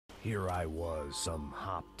Here I was, some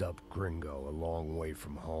hopped-up gringo a long way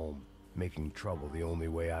from home, making trouble the only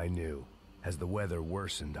way I knew. As the weather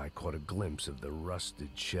worsened, I caught a glimpse of the rusted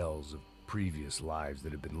shells of previous lives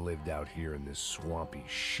that had been lived out here in this swampy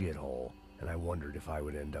shithole, and I wondered if I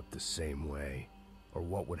would end up the same way, or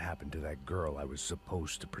what would happen to that girl I was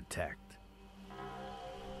supposed to protect.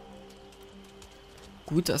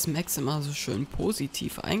 Gut, dass Max immer so schön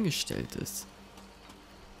positiv eingestellt ist.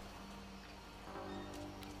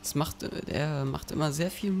 Er macht immer sehr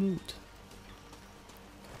viel Mut.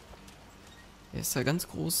 Er ist da ganz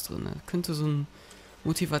groß drin. Er könnte so ein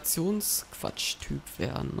Motivationsquatsch-Typ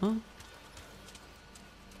werden, ne?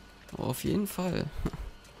 Aber auf jeden Fall.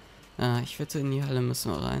 Ja, ich wette, in die Halle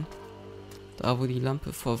müssen wir rein. Da, wo die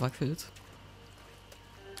Lampe vorwackelt.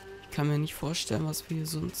 Ich kann mir nicht vorstellen, was wir hier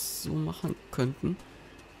sonst so machen könnten.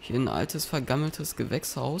 Hier ein altes, vergammeltes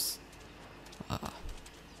Gewächshaus. Ah.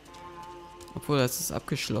 Obwohl, das ist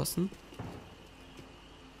abgeschlossen.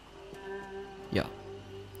 Ja.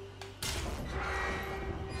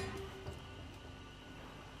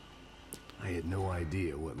 I had no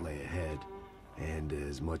idea what lay ahead, and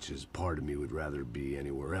as much as part of me would rather be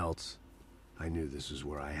anywhere else, I knew this was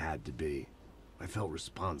where I had to be. I felt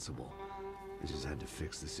responsible. I just had to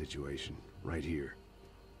fix the situation, right here.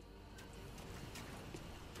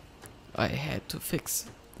 I had to fix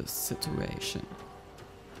the situation.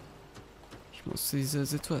 Ich muss diese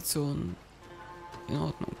Situation in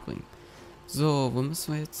Ordnung bringen. So, wo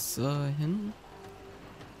müssen wir jetzt hin?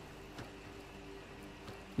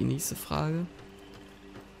 Die nächste Frage.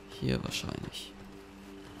 Hier wahrscheinlich.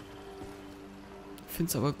 Ich finde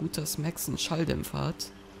es aber gut, dass Max einen Schalldämpfer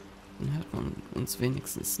hat. Dann hört man uns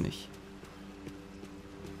wenigstens nicht.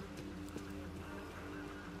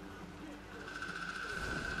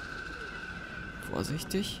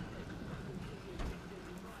 Vorsichtig.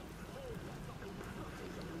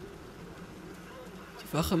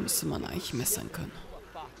 Die Wache müsste man eigentlich messern können.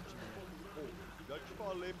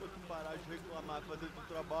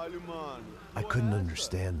 I couldn't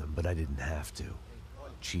understand them, but I didn't have to.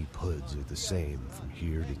 Cheap hoods are the same from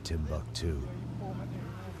here to Timbuktu.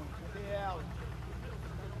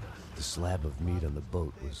 The slab of meat on the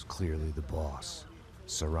boat was clearly the boss.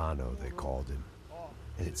 Serrano, they called him.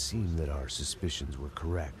 And it seemed that our suspicions were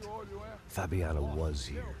correct. Fabiana was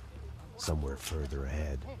here, somewhere further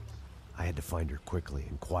ahead. I had to find her quickly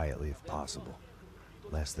and quietly if possible.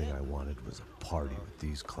 Last thing I wanted was a party with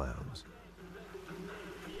these clowns.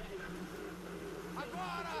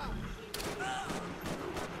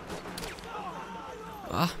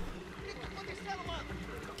 Ah.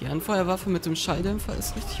 Die Handfeuerwaffe mit dem Schalldämpfer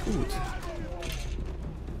ist richtig gut.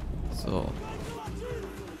 So.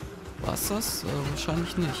 War's das?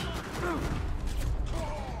 Wahrscheinlich nicht.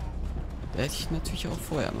 Da hätte ich natürlich auch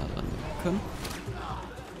vorher mal dran gehen können.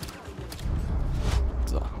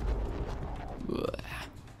 So.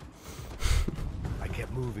 I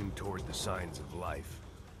kept moving toward the signs of life,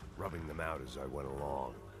 rubbing them out as I went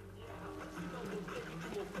along.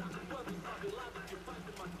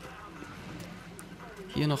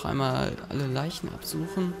 Hier noch einmal alle Leichen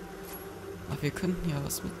absuchen. Ach, wir könnten ja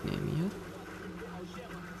was mitnehmen hier.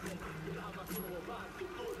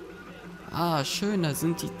 Ah, schön, da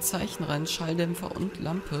sind die Zeichen rein, Schalldämpfer und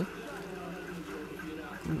Lampe.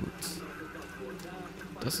 Gut.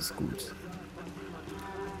 Das ist gut.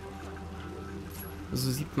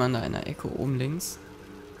 Also sieht man da in der Ecke oben links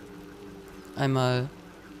einmal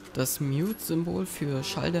das Mute-Symbol für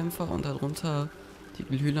Schalldämpfer und darunter die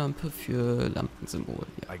Glühlampe für Lampensymbol.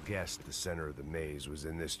 Ja. I guessed the center of the maze was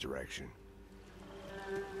in this direction.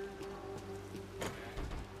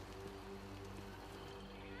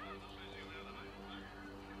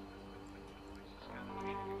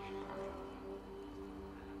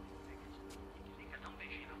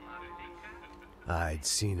 I'd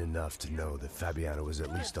seen enough to know that Fabiana was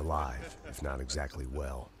at least alive, if not exactly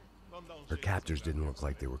well. Her captors didn't look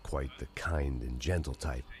like they were quite the kind and gentle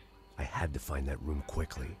type. I had to find that room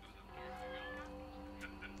quickly.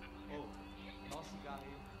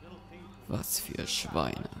 Was für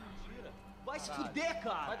Schweine. Vai se fuder,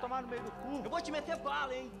 cara! Vai tomar no meio do cu! Eu vou te meter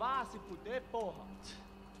bala, hein? Vá se fuder, porra!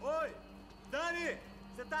 Oi! Dani!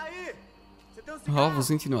 Você tá aí? Você tem Oh, wo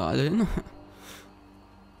sind die nur alle hin?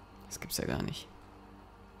 Das gibt's ja gar nicht.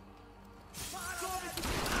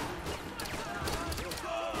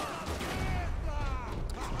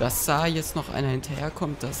 Dass da jetzt noch einer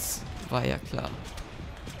hinterherkommt, das war ja klar.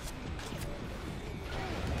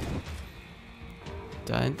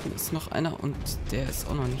 Da hinten ist noch einer und der ist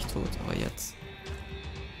auch noch nicht tot, aber jetzt.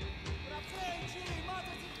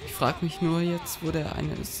 Ich frage mich nur jetzt, wo der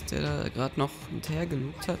eine ist, der da gerade noch hinterher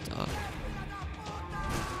gelugt hat. Ah.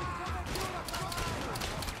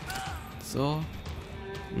 So.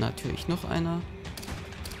 Natürlich noch einer.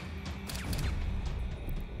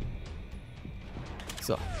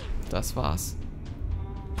 So, das war's.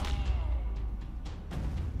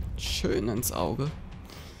 Schön ins Auge.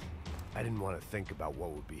 I didn't want to think about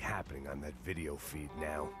what would be happening on that video feed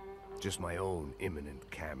now. Just my own imminent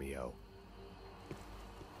cameo.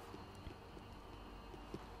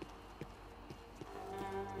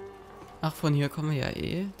 Ach, von hier kommen wir ja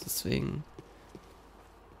eh. Deswegen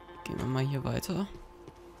gehen wir mal hier weiter.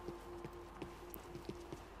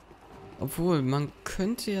 Obwohl, man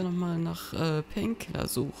könnte ja nochmal nach Painkiller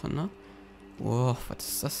suchen, ne? Wow, was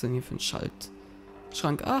ist das denn hier für ein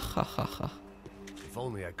Schaltschrank? Ach, ach, ach, ach. If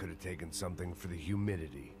only I could have taken something for the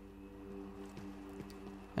humidity.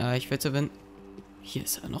 Ja, ich wette, wenn... Hier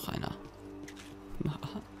ist ja noch einer. Na,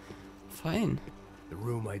 fein. The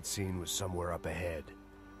room I'd seen was somewhere up ahead.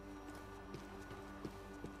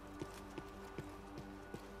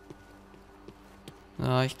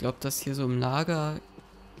 Ja, ich glaube, dass hier so im Lager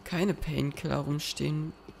keine Painkiller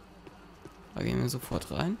rumstehen. Da gehen wir sofort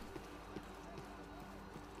rein.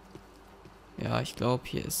 Ja, ich glaube,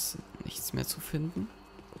 hier ist nichts mehr zu finden,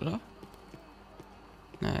 oder?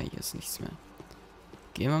 Naja, hier ist nichts mehr.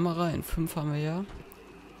 Gehen wir mal rein. 5 haben wir ja.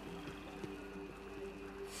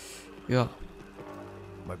 Ja.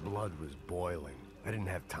 My blood was boiling. I didn't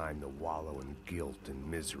have time to wallow in guilt and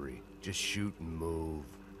misery. Just shoot and move.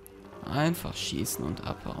 Einfach schießen und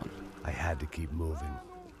abhauen. I had to keep moving.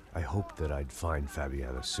 I hoped that I'd find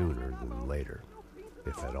Fabiana sooner than later,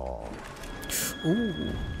 if at all.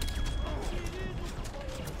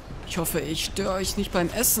 Ich hoffe, ich störe euch nicht beim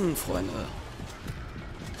Essen, Freunde.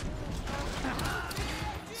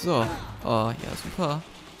 So. Oh, ja, super.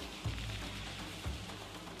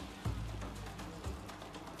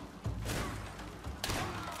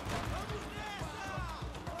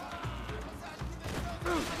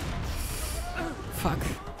 Fuck.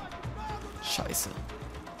 Scheiße.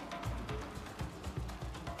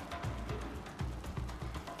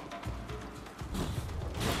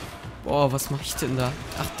 Boah, was mache ich denn da?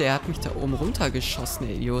 Ach, der hat mich da oben runtergeschossen,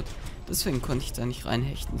 der Idiot. Deswegen konnte ich da nicht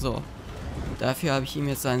reinhechten. So. Dafür habe ich ihm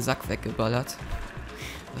jetzt seinen Sack weggeballert.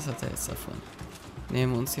 Was hat er jetzt davon?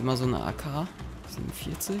 Nehmen wir uns hier mal so eine AK.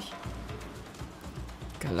 47.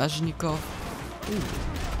 Kalaschnikow.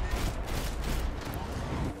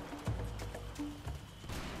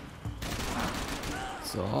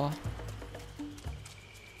 So.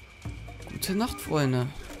 Gute Nacht, Freunde.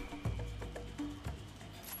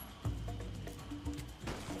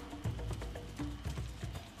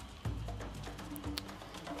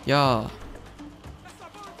 Ja.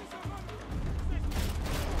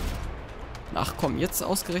 Ach komm, jetzt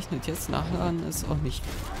ausgerechnet, jetzt nachladen ist auch nicht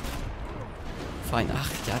fein. Ach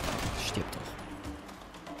ja, stirb doch.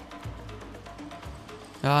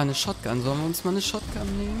 Ja, eine Shotgun. Sollen wir uns mal eine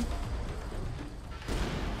Shotgun nehmen?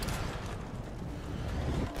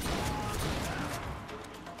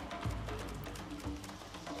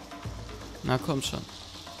 Na komm schon.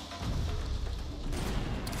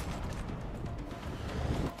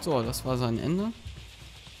 So, das war sein Ende.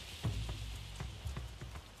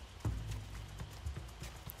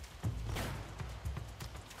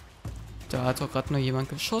 Da hat doch gerade noch jemand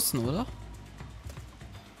geschossen, oder?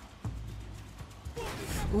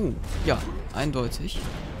 Ja, eindeutig.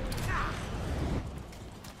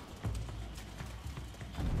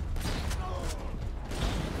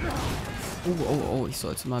 Oh, ich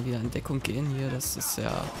sollte mal wieder in Deckung gehen hier. Das ist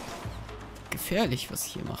ja gefährlich, was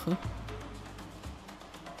ich hier mache.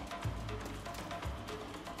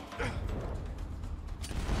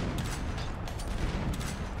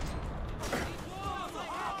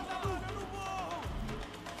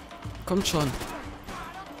 Kommt schon.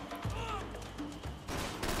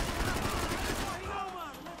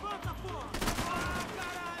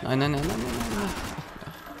 Nein.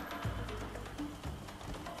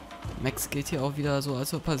 Max geht hier auch wieder so,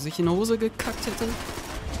 als ob er sich in die Hose gekackt hätte.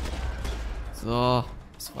 So,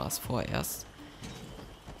 das war's vorerst.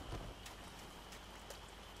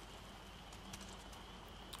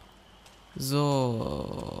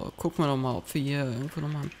 So, gucken wir doch mal, ob wir hier irgendwo noch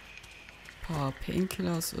mal ein paar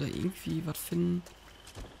Painkillers oder irgendwie was finden.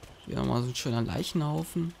 Hier nochmal so ein schöner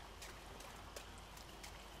Leichenhaufen.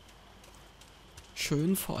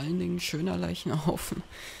 Schön, vor allen Dingen schöner Leichenhaufen.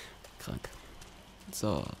 Krank.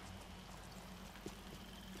 So.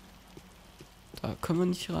 Da können wir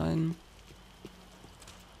nicht rein.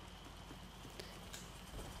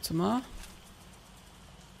 Warte mal.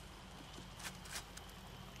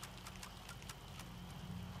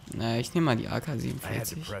 Na, ich nehme mal die I had to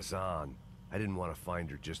AK-47. press on. I didn't want to find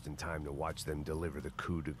her just in time to watch them deliver the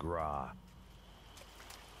coup de grace.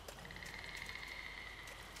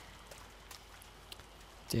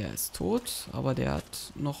 Der ist tot, aber der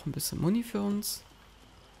hat noch ein bisschen Muni für uns.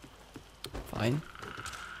 Fein.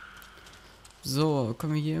 So,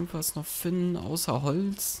 können wir hier irgendwas noch finden, außer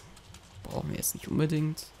Holz? Brauchen wir jetzt nicht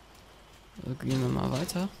unbedingt. Also gehen wir mal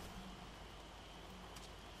weiter.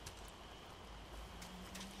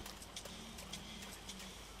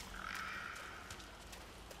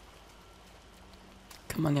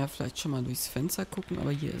 Kann man ja vielleicht schon mal durchs Fenster gucken,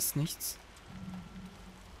 aber hier ist nichts.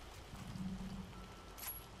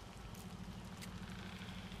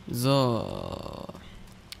 So.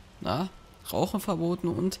 Na, Rauchen verboten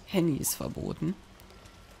und Handys verboten.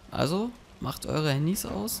 Also, macht eure Handys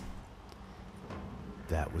aus.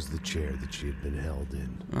 That was the chair that she had been held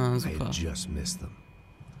in. Ah, I super. had just missed them.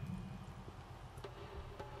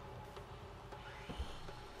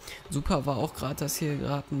 Super war auch gerade, dass hier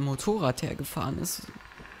gerade ein Motorrad hergefahren ist,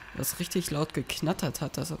 das richtig laut geknattert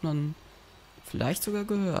hat. Das hat man vielleicht sogar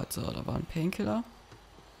gehört. So, da war ein Painkiller.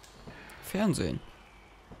 Fernsehen.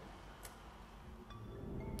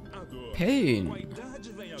 Pain.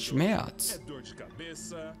 Schmerz.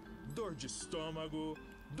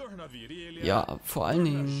 Ja, vor allen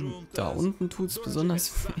Dingen da unten tut es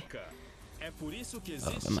besonders weh.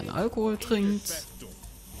 Wenn man Alkohol trinkt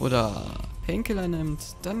oder Painkiller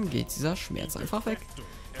nimmt, dann geht dieser Schmerz einfach weg.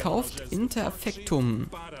 Kauft Interfectum.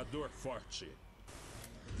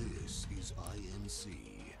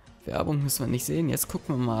 Werbung müssen wir nicht sehen. Jetzt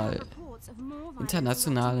gucken wir mal.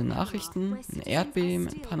 Internationale Nachrichten. Ein Erdbeben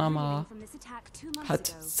in Panama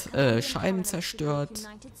hat Scheiben zerstört.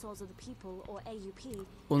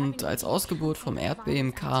 Und als Ausgeburt vom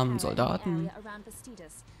Erdbeben kamen Soldaten.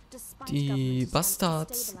 Die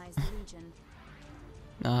Bastards.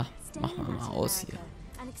 Na, machen wir mal aus hier.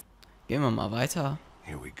 Gehen wir mal weiter.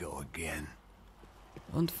 Here we go again.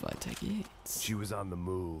 Und weiter geht's. She was on the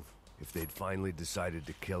move. If they'd finally decided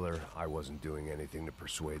to kill her, I wasn't doing anything to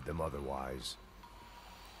persuade them otherwise.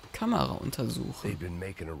 Kamera untersuchen. They'd been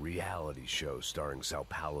making a reality show starring Sao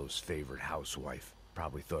Paulo's favorite housewife.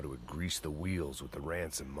 Probably thought it would grease the wheels with the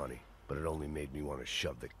ransom money, but it only made me want to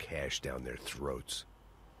shove the cash down their throats.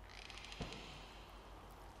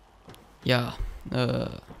 Ja,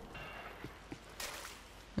 eine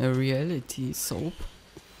Reality Soap.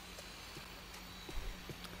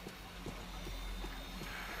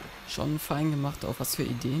 Schon fein gemacht, auf was für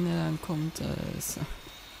Ideen er dann kommt. Da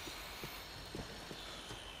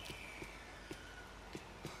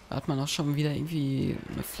hat man auch schon wieder irgendwie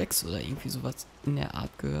eine Flex oder irgendwie sowas in der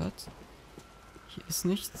Art gehört. Hier ist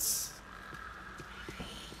nichts.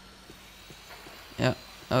 Ja,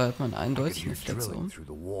 da hört man eindeutig eine Flex um.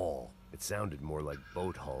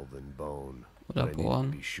 Oder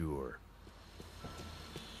bohren.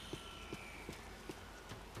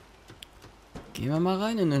 Gehen wir mal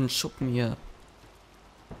rein in den Schuppen hier.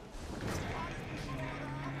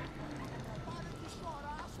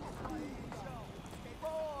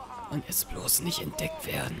 Und jetzt bloß nicht entdeckt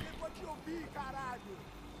werden.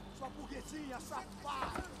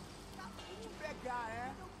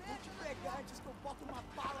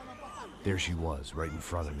 There she was, right in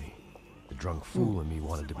front of me. The drunk fool in me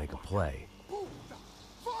wanted to make a play.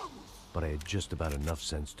 But I had just about enough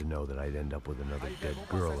sense to know that I'd end up with another dead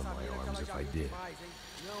girl in my arms if I did.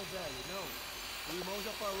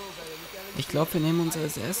 Ich glaube, wir nehmen uns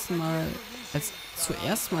zuerst mal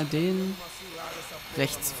den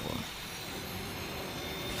rechts vor.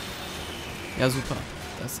 Ja, super.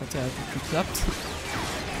 Das hat ja gut geklappt.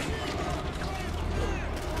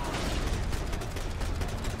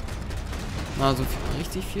 Also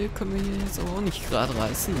richtig viel können wir hier jetzt aber auch nicht gerade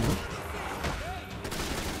reißen, ne?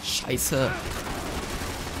 Scheiße.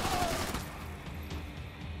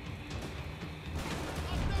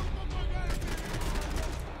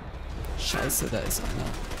 Scheiße, da ist einer.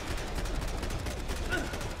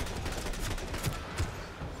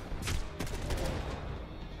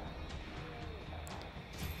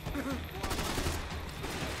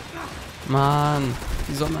 Mann,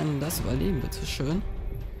 wie soll man denn das überleben, bitteschön?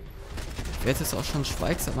 Ich werde jetzt auch schon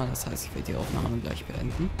schweigsamer, das heißt, ich werde die Aufnahme gleich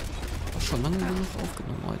beenden. Auch schon lange genug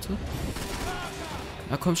aufgenommen heute.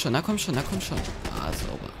 Na komm schon, na komm schon, na komm schon. Ah,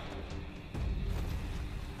 sauber.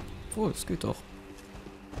 Oh, es geht doch.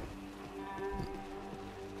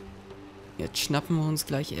 Jetzt schnappen wir uns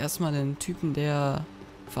gleich erstmal den Typen, der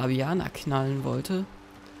Fabiana knallen wollte.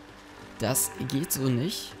 Das geht so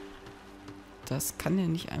nicht. Das kann der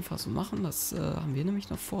nicht einfach so machen. Das haben wir nämlich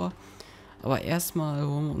noch vor. Aber erstmal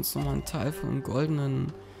holen wir uns nochmal einen Teil von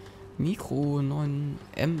goldenen Mikro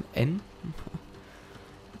 9MN.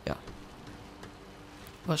 Ja.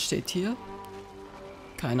 Was steht hier?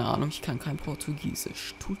 Keine Ahnung, ich kann kein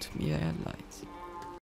Portugiesisch. Tut mir leid.